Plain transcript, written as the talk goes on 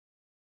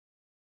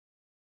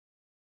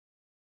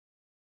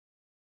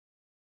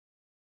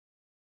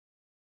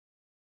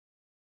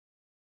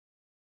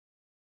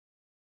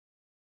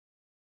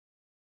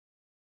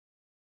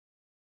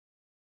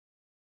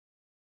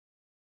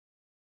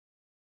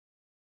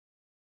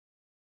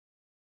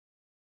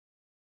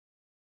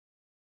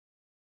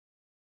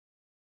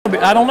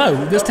I don't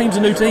know. This team's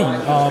a new team.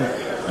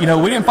 You know,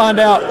 we didn't find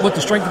out what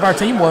the strength of our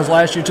team was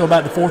last year until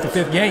about the 4th or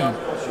 5th game.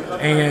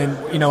 And,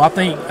 you know, I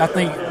think,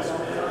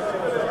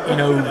 you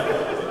know,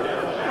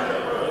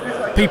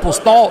 people's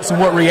thoughts and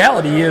what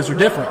reality is are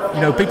different.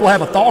 You know, people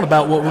have a thought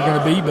about what we're going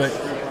to be, but,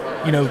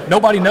 you know,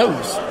 nobody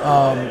knows.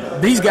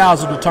 These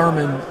guys will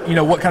determine, you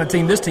know, what kind of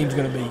team this team's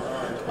going to be.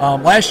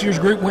 Last year's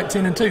group went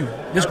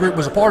 10-2. This group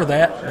was a part of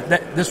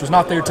that. This was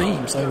not their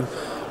team. So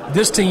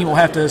this team will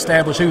have to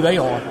establish who they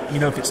are. You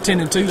know, if it's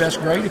 10-2, that's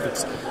great. If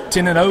it's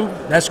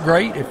 10-0, that's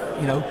great. If,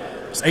 you know,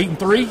 it's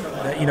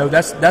 8-3, you know,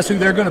 that's who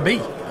they're going to be.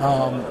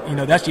 You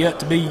know, that's yet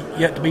to be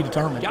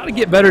determined. Got to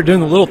get better at doing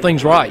the little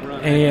things right.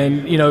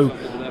 And, you know,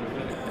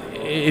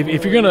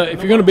 if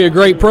you're gonna be a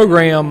great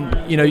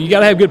program, you know, you got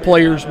to have good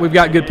players. We've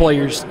got good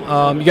players.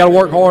 You got to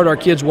work hard. Our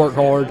kids work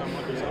hard.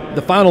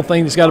 The final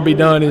thing that's got to be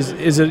done is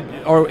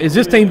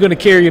this team going to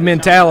carry a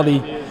mentality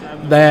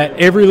that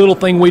every little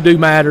thing we do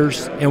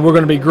matters, and we're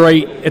going to be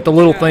great at the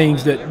little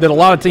things that a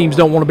lot of teams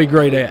don't want to be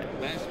great at.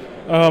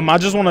 I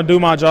just want to do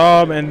my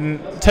job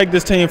and take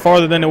this team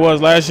farther than it was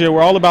last year.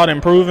 We're all about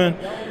improving.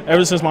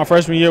 Ever since my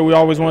freshman year, we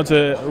always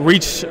wanted to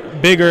reach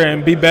bigger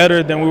and be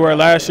better than we were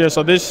last year.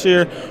 So this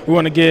year, we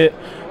want to get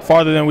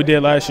farther than we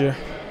did last year.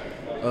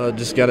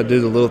 Just got to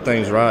do the little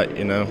things right,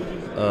 you know.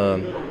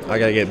 I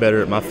got to get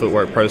better at my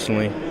footwork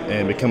personally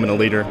and becoming a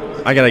leader.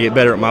 I got to get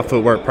better at my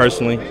footwork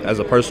personally as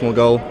a personal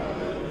goal,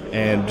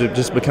 and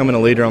just becoming a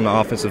leader on the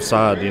offensive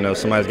side. You know,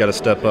 somebody's got to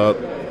step up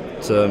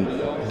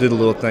to do the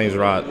little things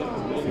right,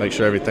 make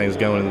sure everything's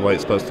going the way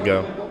it's supposed to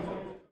go.